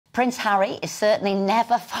Prince Harry is certainly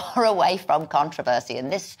never far away from controversy,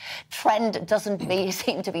 and this trend doesn't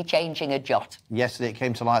seem to be changing a jot. Yesterday it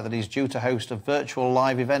came to light that he's due to host a virtual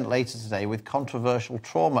live event later today with controversial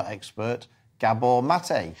trauma expert Gabor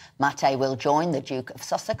Mate. Mate will join the Duke of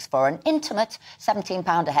Sussex for an intimate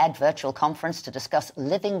 £17 a head virtual conference to discuss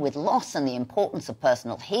living with loss and the importance of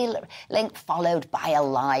personal healing, followed by a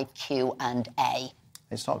live Q&A.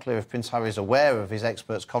 It's not clear if Prince Harry is aware of his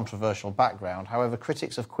expert's controversial background. However,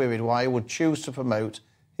 critics have queried why he would choose to promote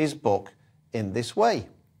his book in this way.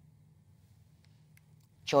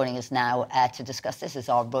 Joining us now to discuss this is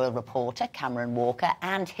our royal reporter, Cameron Walker,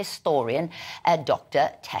 and historian, Dr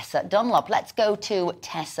Tessa Dunlop. Let's go to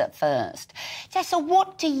Tessa first. Tessa,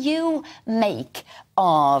 what do you make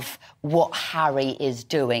of what Harry is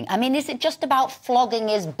doing? I mean, is it just about flogging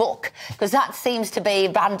his book? Because that seems to be,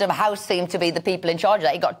 Random House seem to be the people in charge of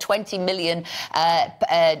that. He got $20 million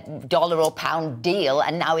dollar or pound deal,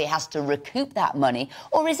 and now he has to recoup that money.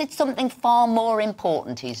 Or is it something far more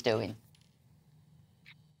important he's doing?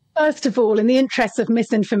 First of all, in the interest of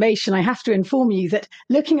misinformation, I have to inform you that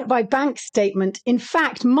looking at my bank statement, in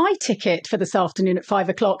fact, my ticket for this afternoon at 5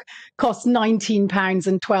 o'clock cost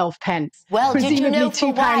 £19.12. Well, did you know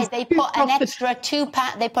for why they put an extra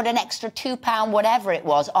 £2? They put an extra £2, whatever it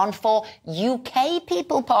was, on for UK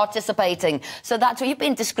people participating. So that's what you've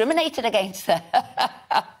been discriminated against there.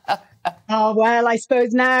 Oh, well, I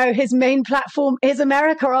suppose now his main platform is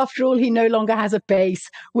America. After all, he no longer has a base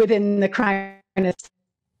within the Crown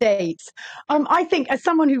States. I think, as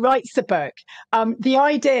someone who writes a book, the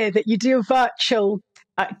idea that you do a virtual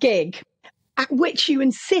gig at which you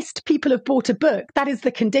insist people have bought a book, that is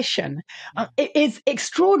the condition. It is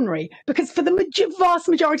extraordinary because for the vast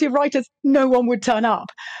majority of writers, no one would turn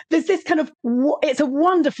up. There's this kind of, it's a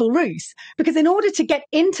wonderful ruse because in order to get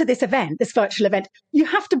into this event, this virtual event, you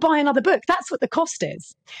have to buy another book. That's what the cost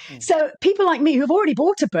is. So people like me who have already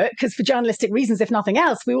bought a book, because for journalistic reasons, if nothing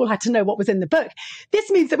else, we all had to know what was in the book.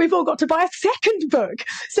 This means that we've all got to buy a second book.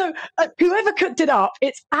 So whoever cooked it up,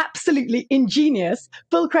 it's absolutely ingenious.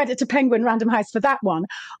 Full credit to Penguin Random House for that one.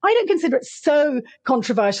 I don't consider it so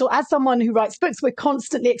controversial. As someone who writes books, we're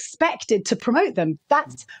constantly expected to promote them.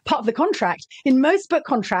 That's part of the contract. In most book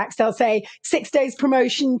contracts, they'll say 6 days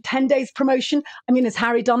promotion, 10 days promotion. I mean, has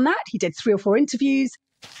Harry done that? He did 3 or 4 interviews.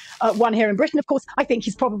 One here in Britain, of course. I think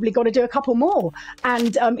he's probably got to do a couple more.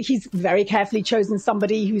 And he's very carefully chosen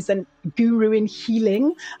somebody who's a guru in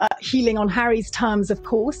healing, healing on Harry's terms, of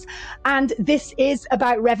course. And this is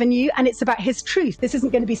about revenue and it's about his truth. This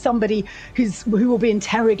isn't going to be somebody who will be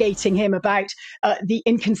interrogating him about the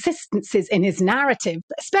inconsistencies in his narrative.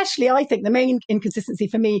 Especially, I think the main inconsistency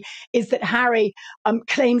for me is that Harry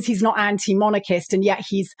claims he's not anti-monarchist and yet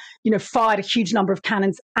he's, fired a huge number of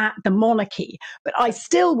cannons at the monarchy. But I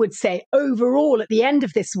still would say overall at the end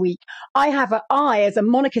of this week, I have an eye as a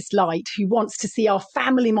monarchist light who wants to see our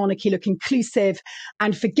family monarchy look inclusive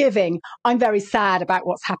and forgiving. I'm very sad about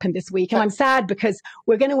what's happened this week. And I'm sad because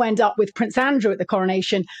we're going to end up with Prince Andrew at the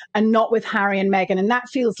coronation and not with Harry and Meghan. And that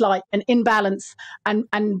feels like an imbalance and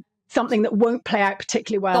something that won't play out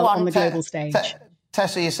particularly well on the global stage.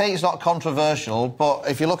 Tessa, you say it's not controversial, but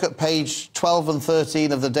if you look at page 12 and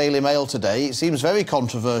 13 of the Daily Mail today, it seems very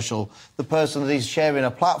controversial, the person that he's sharing a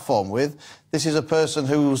platform with. This is a person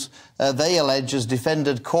who's, they allege, has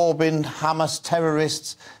defended Corbyn, Hamas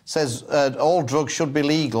terrorists, says all drugs should be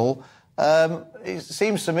legal. It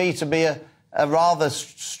seems to me to be a rather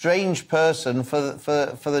strange person for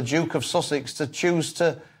the Duke of Sussex to choose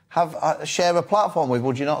to share a platform with,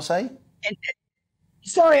 would you not say?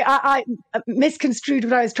 Sorry, I misconstrued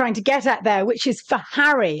what I was trying to get at there, which is for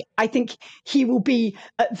Harry. I think he will be,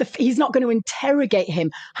 he's not going to interrogate him.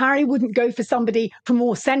 Harry wouldn't go for somebody from a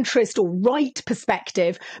more centrist or right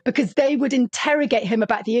perspective because they would interrogate him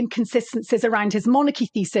about the inconsistencies around his monarchy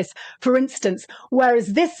thesis, for instance.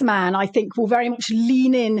 Whereas this man, I think, will very much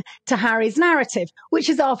lean in to Harry's narrative, which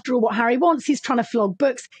is, after all, what Harry wants. He's trying to flog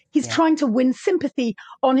books. He's trying to win sympathy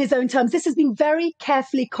on his own terms. This has been very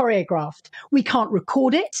carefully choreographed. We can't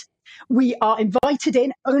record it. We are invited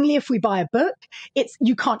in only if we buy a book.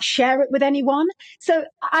 You can't share it with anyone. So,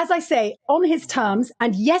 as I say, on his terms,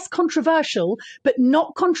 and yes, controversial, but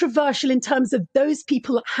not controversial in terms of those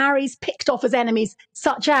people that Harry's picked off as enemies,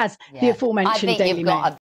 such as the aforementioned Daily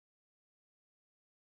Mail.